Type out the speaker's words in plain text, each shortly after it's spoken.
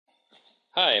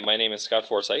Hi, my name is Scott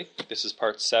Forsyth. This is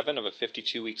part 7 of a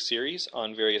 52-week series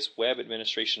on various web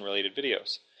administration related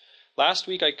videos. Last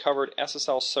week I covered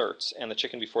SSL certs and the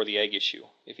chicken before the egg issue.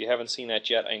 If you haven't seen that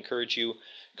yet, I encourage you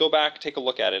go back, take a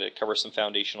look at it. It covers some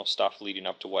foundational stuff leading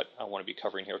up to what I want to be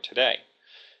covering here today.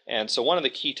 And so one of the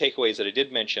key takeaways that I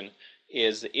did mention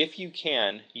is that if you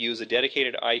can use a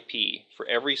dedicated IP for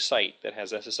every site that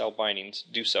has SSL bindings,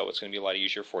 do so. It's going to be a lot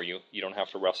easier for you. You don't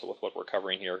have to wrestle with what we're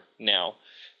covering here now.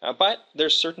 But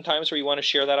there's certain times where you want to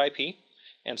share that IP,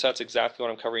 and so that's exactly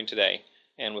what I'm covering today.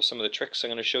 And with some of the tricks I'm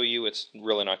going to show you, it's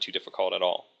really not too difficult at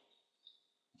all.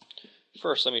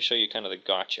 First, let me show you kind of the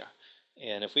gotcha.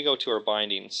 And if we go to our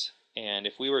bindings, and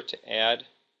if we were to add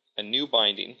a new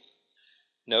binding,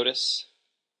 notice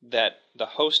that the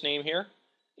host name here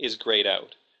is grayed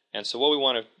out. And so what we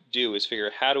want to do is figure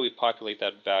out how do we populate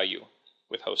that value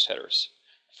with host headers.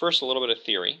 First, a little bit of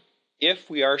theory. If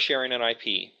we are sharing an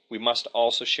IP, we must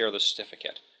also share the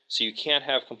certificate. So you can't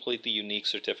have completely unique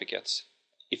certificates.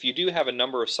 If you do have a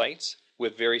number of sites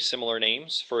with very similar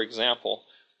names, for example,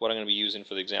 what I'm going to be using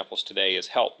for the examples today is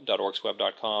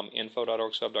help.orgsweb.com,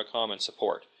 info.orgsweb.com, and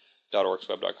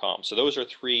support.orgsweb.com. So those are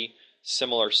three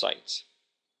similar sites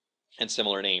and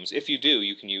similar names. If you do,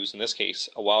 you can use, in this case,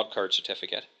 a wildcard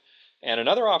certificate. And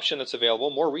another option that's available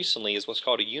more recently is what's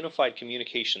called a Unified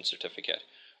Communication Certificate,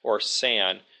 or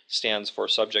SAN, stands for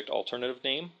Subject Alternative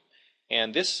Name.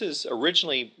 And this is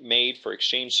originally made for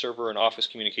Exchange Server and Office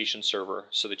Communication Server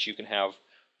so that you can have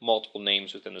multiple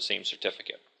names within the same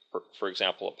certificate. For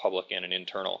example, a public and an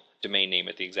internal domain name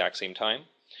at the exact same time.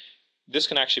 This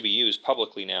can actually be used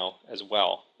publicly now as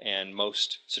well, and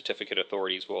most certificate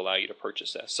authorities will allow you to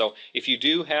purchase this. So if you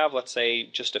do have, let's say,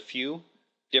 just a few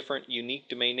different unique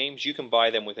domain names, you can buy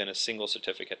them within a single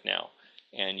certificate now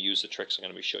and use the tricks I'm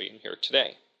going to be showing you here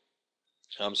today.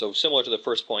 So similar to the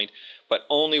first point, but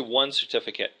only one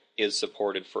certificate is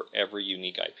supported for every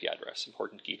unique IP address.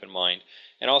 Important to keep in mind.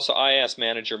 And also IIS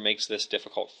Manager makes this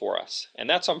difficult for us. And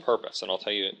that's on purpose, and I'll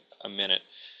tell you in a minute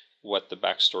what the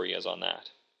backstory is on that.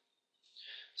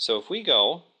 So if we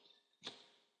go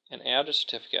and add a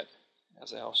certificate,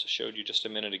 as I also showed you just a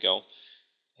minute ago,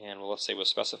 and let's say we'll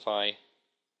specify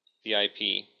the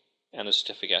IP and the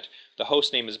certificate, the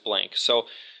host name is blank. So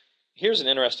here's an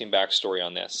interesting backstory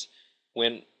on this.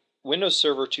 When Windows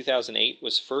Server 2008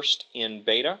 was first in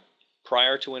beta,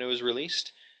 prior to when it was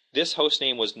released, this host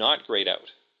name was not grayed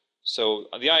out. So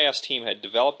the IIS team had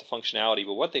developed the functionality,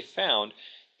 but what they found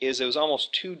is it was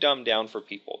almost too dumbed down for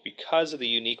people because of the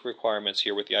unique requirements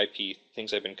here with the IP,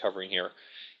 things I've been covering here.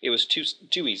 It was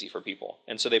too easy for people,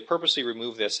 and so they purposely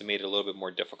removed this and made it a little bit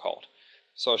more difficult.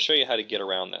 So I'll show you how to get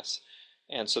around this.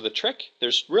 And so the trick,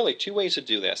 there's really two ways to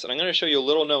do this, and I'm going to show you a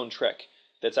little known trick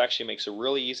that actually makes it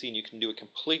really easy, and you can do it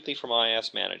completely from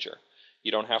IIS Manager.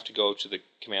 You don't have to go to the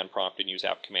command prompt and use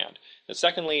app command. And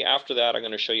secondly, after that, I'm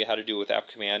going to show you how to do it with app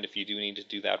command if you do need to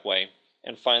do that way.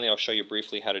 And finally, I'll show you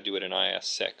briefly how to do it in IIS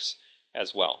 6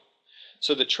 as well.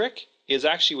 So the trick is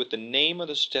actually with the name of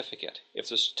the certificate. If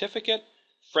the certificate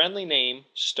friendly name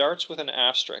starts with an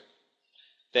asterisk,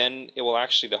 then it will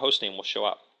actually, the host name will show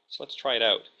up. So let's try it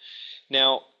out.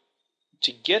 Now,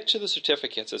 to get to the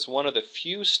certificates, it's one of the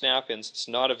few snap-ins that's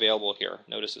not available here.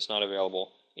 Notice it's not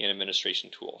available in administration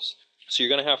tools. So you're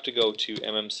going to have to go to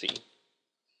MMC,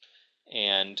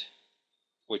 and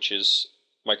which is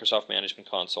Microsoft Management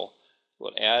Console.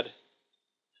 We'll add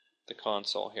the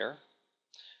console here.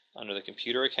 Under the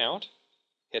computer account,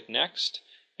 hit next,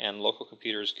 and local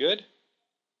computer is good.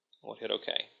 We'll hit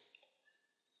OK.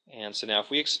 And so now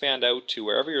if we expand out to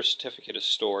wherever your certificate is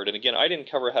stored, and again, I didn't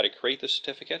cover how to create the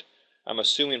certificate. I'm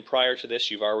assuming prior to this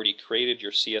you've already created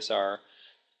your CSR,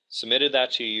 submitted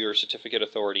that to your certificate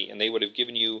authority, and they would have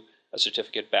given you a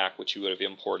certificate back which you would have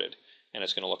imported, and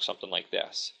it's going to look something like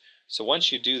this. So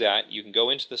once you do that, you can go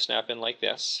into the snap-in like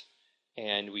this,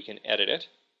 and we can edit it,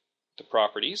 the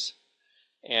properties,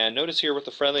 and notice here with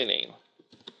the friendly name,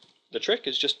 the trick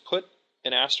is just put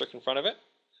an asterisk in front of it,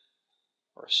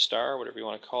 or a star, whatever you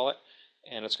want to call it,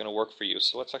 and it's going to work for you.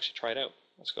 So let's actually try it out.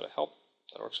 Let's go to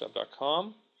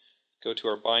help.orgsweb.com, go to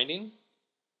our binding,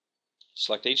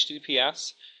 select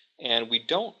HTTPS, and we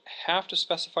don't have to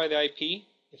specify the IP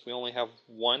if we only have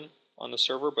one on the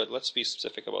server, but let's be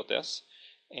specific about this,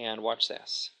 and watch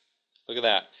this. Look at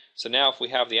that. So now if we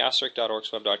have the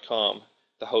asterisk.orgsweb.com,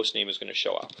 the host name is going to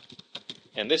show up.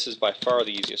 And this is by far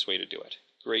the easiest way to do it.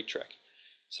 Great trick.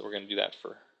 So we're going to do that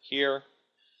for here.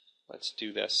 Let's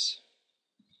do this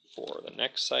for the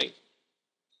next site.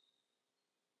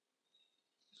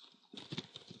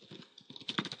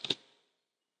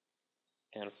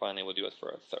 And finally, we'll do it for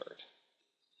a third.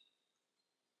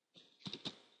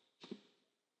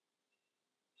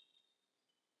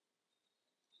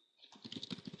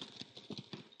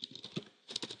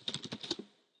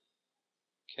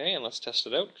 Okay, and let's test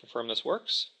it out, confirm this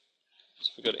works.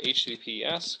 So if we go to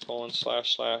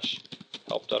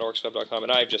https://help.orgsweb.com,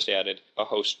 and I've just added a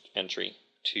host entry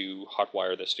to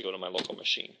hotwire this to go to my local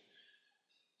machine.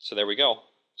 So there we go.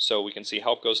 So we can see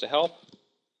help goes to help,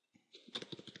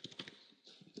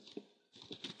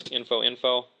 info,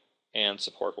 and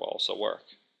support will also work.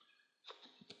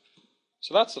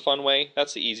 So that's the fun way,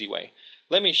 that's the easy way.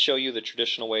 Let me show you the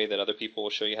traditional way that other people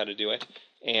will show you how to do it.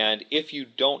 And if you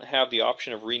don't have the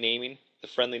option of renaming the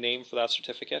friendly name for that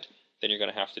certificate, then you're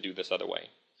going to have to do this other way.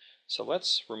 So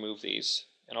let's remove these,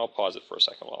 and I'll pause it for a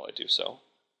second while I do so.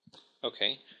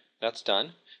 Okay, that's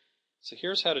done. So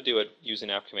here's how to do it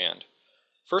using app command.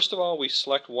 First of all, we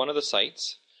select one of the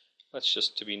sites. Let's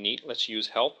just, to be neat, let's use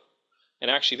help.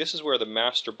 And actually, this is where the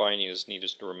master binding is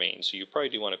needed to remain, so you probably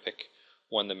do want to pick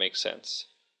one that makes sense.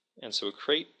 And so we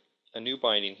create a new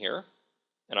binding here,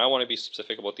 and I want to be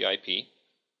specific about the IP.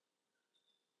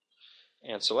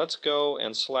 And so let's go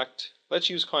and select, let's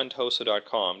use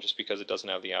contoso.com just because it doesn't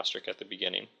have the asterisk at the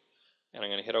beginning. And I'm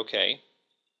going to hit OK,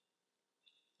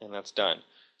 and that's done.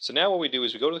 So now what we do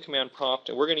is we go to the command prompt,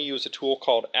 and we're going to use a tool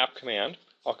called app command.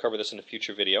 I'll cover this in a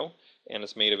future video, and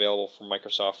it's made available from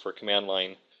Microsoft for command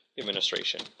line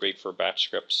administration. Great for batch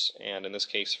scripts, and in this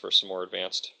case for some more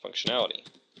advanced functionality.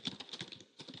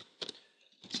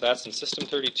 So that's in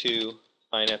System32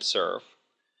 inet serve,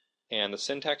 and the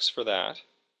syntax for that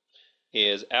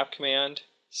is app command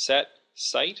set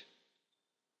site,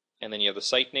 and then you have the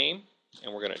site name,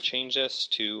 and we're going to change this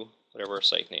to whatever our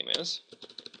site name is.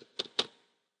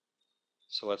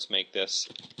 So let's make this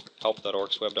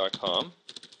help.orgsweb.com.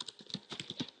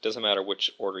 Doesn't matter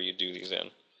which order you do these in.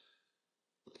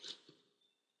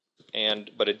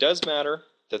 But it does matter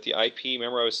that the IP,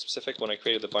 remember I was specific when I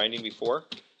created the binding before,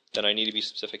 then I need to be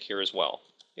specific here as well.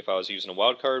 If I was using a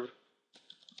wildcard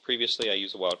previously, I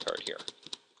use a wildcard here.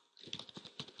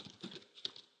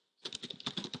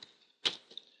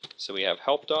 So we have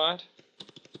help dot,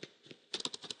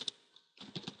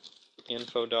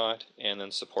 info dot, and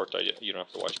then support dot. You don't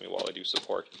have to watch me while I do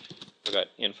support. I've got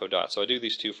info dot. So I do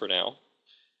these two for now.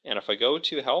 And if I go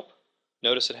to help,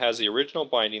 notice it has the original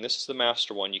binding. This is the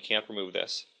master one. You can't remove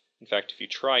this. In fact, if you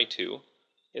try to,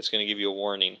 it's going to give you a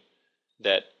warning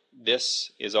that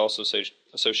this is also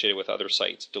associated with other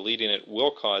sites. Deleting it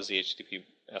will cause the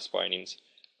HTTPS bindings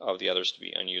of the others to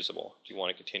be unusable. Do you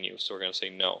want to continue? So we're going to say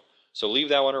no. So leave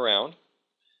that one around,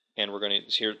 and we're going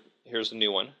to, here's the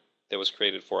new one that was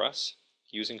created for us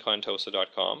using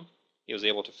contoso.com. He was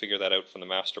able to figure that out from the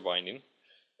master binding,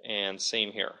 and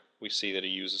same here. We see that he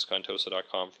uses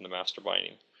contoso.com from the master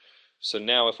binding. So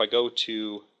now if I go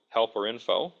to help or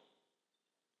info,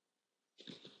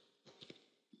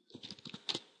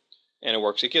 and it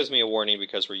works, it gives me a warning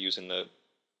because we're using the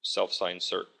self-signed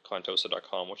cert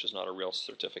contoso.com, which is not a real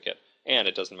certificate, and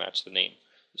it doesn't match the name.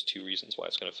 There's two reasons why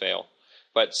it's going to fail.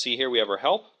 But see here we have our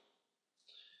help,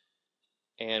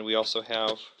 and we also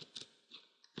have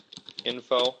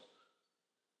info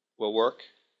will work.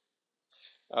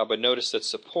 But notice that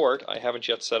support I haven't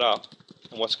yet set up,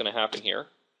 and what's going to happen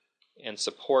here, and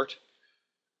support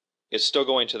is still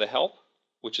going to the help,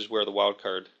 which is where the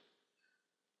wildcard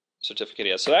certificate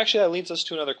is. So actually that leads us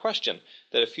to another question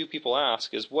that a few people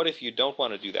ask is, what if you don't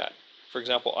want to do that? For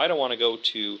example, I don't want to go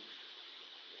to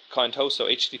Contoso,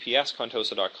 https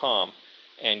contoso.com,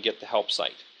 and get the help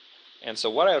site. And so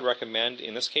what I would recommend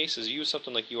in this case is use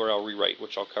something like URL rewrite,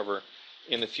 which I'll cover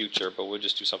in the future, but we'll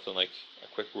just do something like a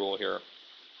quick rule here.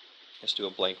 Let's do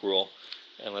a blank rule,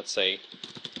 and let's say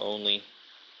only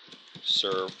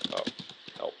serve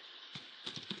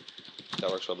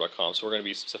help.orgsweb.com. So we're going to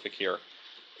be specific here,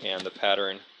 and the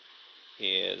pattern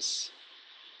is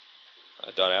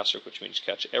dot asterisk, which means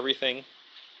catch everything,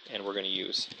 and we're going to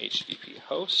use HTTP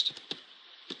host,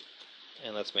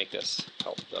 and let's make this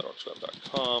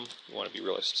help.orgsweb.com. We want to be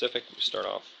really specific. We start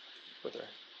off with our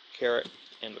caret,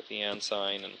 end with the and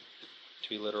sign, and to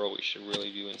be literal, we should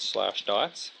really do in slash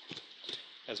dots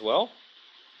as well.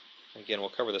 Again, we'll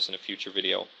cover this in a future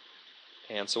video.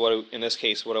 And so in this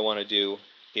case, what I want to do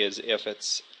is if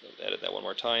it's, edit that one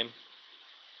more time,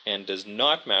 and does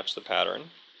not match the pattern,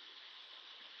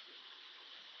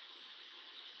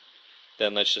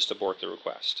 then let's just abort the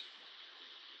request.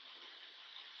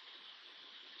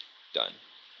 Done.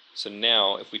 So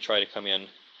now if we try to come in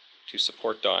to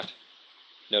support dot,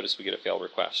 notice we get a failed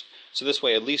request. So this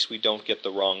way at least we don't get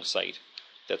the wrong site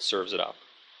that serves it up.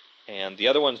 And the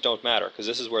other ones don't matter because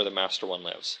this is where the master one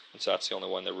lives. And so that's the only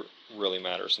one that really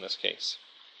matters in this case.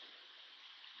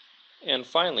 And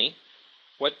finally,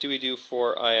 what do we do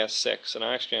for IIS 6? And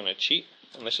I'm actually going to cheat,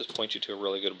 and let's just point you to a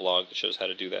really good blog that shows how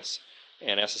to do this.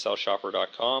 And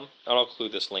SSLshopper.com, and I'll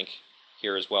include this link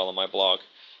here as well on my blog.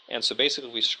 And so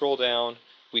basically we scroll down,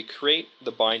 we create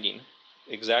the binding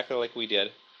exactly like we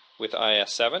did with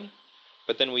IIS 7,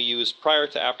 but then we use, prior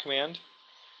to app command,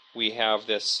 we have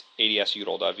this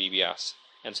adsutil.vbs.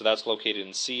 And so that's located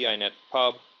in C, inet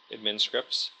pub, admin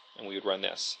scripts, and we would run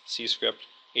this. C script,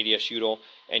 adsutil,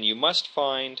 and you must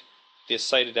find this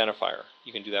site identifier.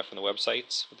 You can do that from the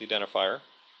websites with the identifier,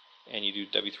 and you do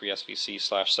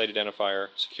w3svc/site identifier,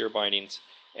 secure bindings,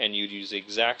 and you'd use the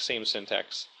exact same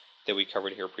syntax that we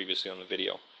covered here previously on the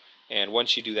video. And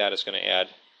once you do that, it's going to add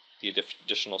the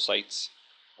additional sites,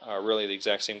 really the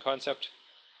exact same concept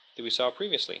that we saw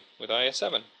previously with IIS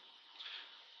 7.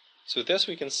 So with this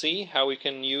we can see how we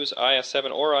can use IIS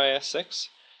 7 or IIS 6,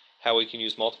 how we can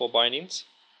use multiple bindings.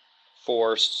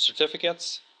 For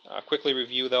certificates, quickly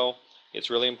review though, it's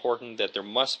really important that there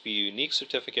must be a unique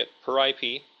certificate per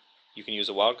IP. You can use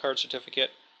a wildcard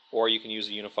certificate, or you can use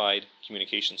a unified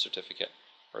communication certificate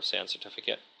or SAN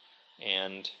certificate.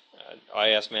 And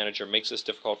IIS Manager makes this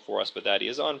difficult for us, but that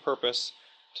is on purpose,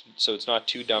 so it's not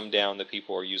too dumbed down that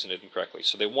people are using it incorrectly.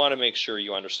 So they want to make sure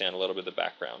you understand a little bit of the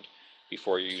background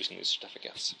before you're using these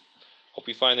certificates. Hope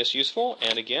you find this useful,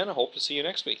 and again, I hope to see you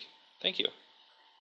next week. Thank you.